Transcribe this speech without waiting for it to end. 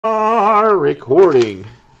Are recording.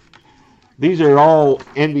 These are all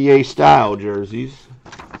NBA style jerseys.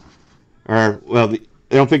 Or, well, I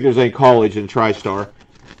don't think there's any college in TriStar.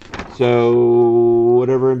 So,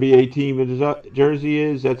 whatever NBA team jersey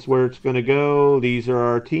is, that's where it's going to go. These are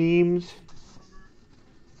our teams.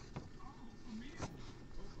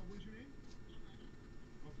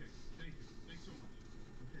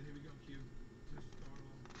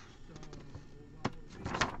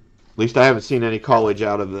 At least I haven't seen any college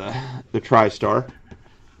out of the TriStar.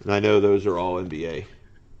 And I know those are all NBA.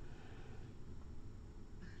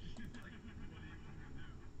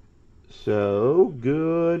 So,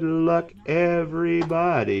 good luck,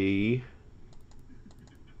 everybody.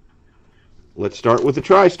 Let's start with the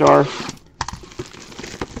TriStar.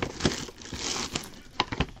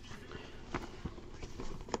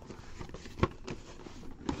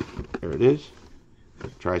 There it is.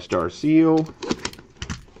 TriStar seal.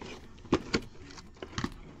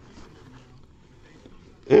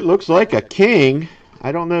 It looks like a king.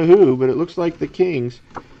 I don't know who, but it looks like the Kings.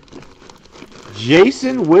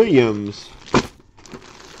 Jason Williams.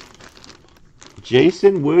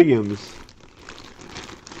 Jason Williams.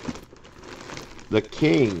 The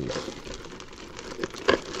Kings.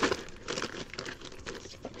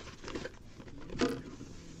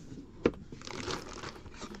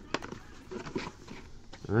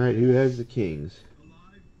 All right, who has the Kings?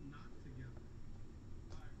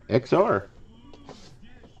 XR.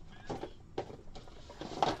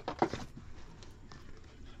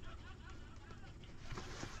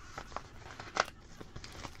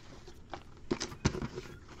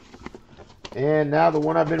 And now the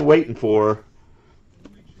one I've been waiting for.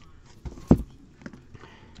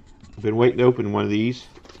 I've been waiting to open one of these.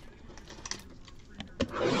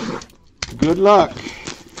 Good luck.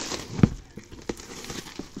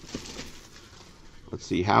 Let's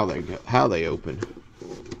see how they open.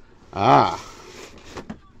 Ah.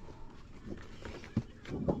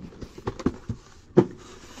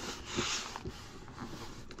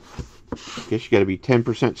 Guess you got to be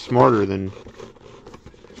 10% smarter than.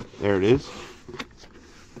 There it is.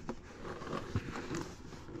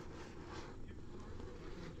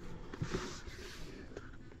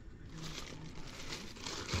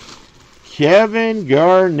 Kevin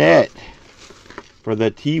Garnett for the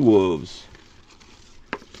T-Wolves.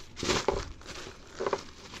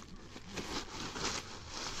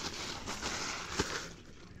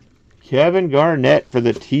 Kevin Garnett for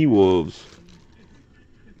the T-Wolves.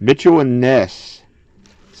 Mitchell and Ness.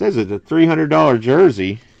 Says it's a $300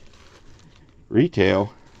 jersey.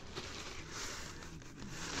 Retail.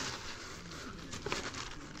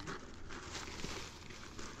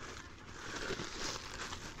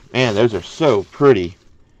 Man, those are so pretty.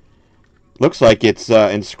 Looks like it's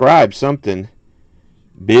inscribed something.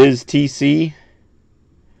 Biz TC.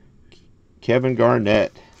 Kevin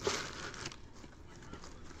Garnett.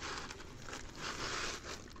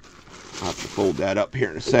 I'll have to fold that up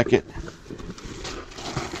here in a second.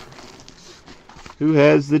 Who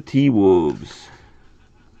has the T-Wolves?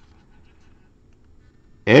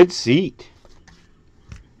 Ed Seat.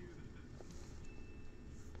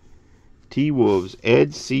 T-Wolves,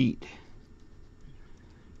 Ed Seat.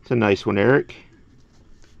 It's a nice one, Eric.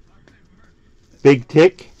 Big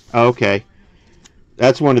Tick? Oh, okay.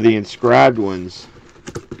 That's one of the inscribed ones.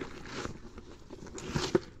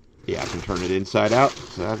 Yeah, I can turn it inside out,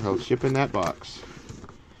 so that'll ship in that box.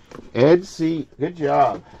 Ed Seat, good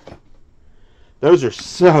job. Those are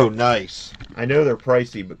so nice. I know they're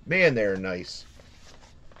pricey, but man, they're nice.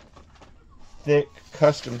 Thick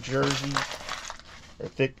custom jerseys, or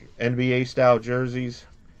thick NBA style jerseys.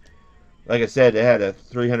 Like I said, they had a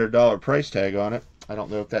 $300 price tag on it. I don't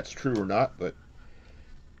know if that's true or not, but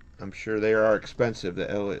I'm sure they are expensive,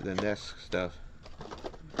 the Ness stuff.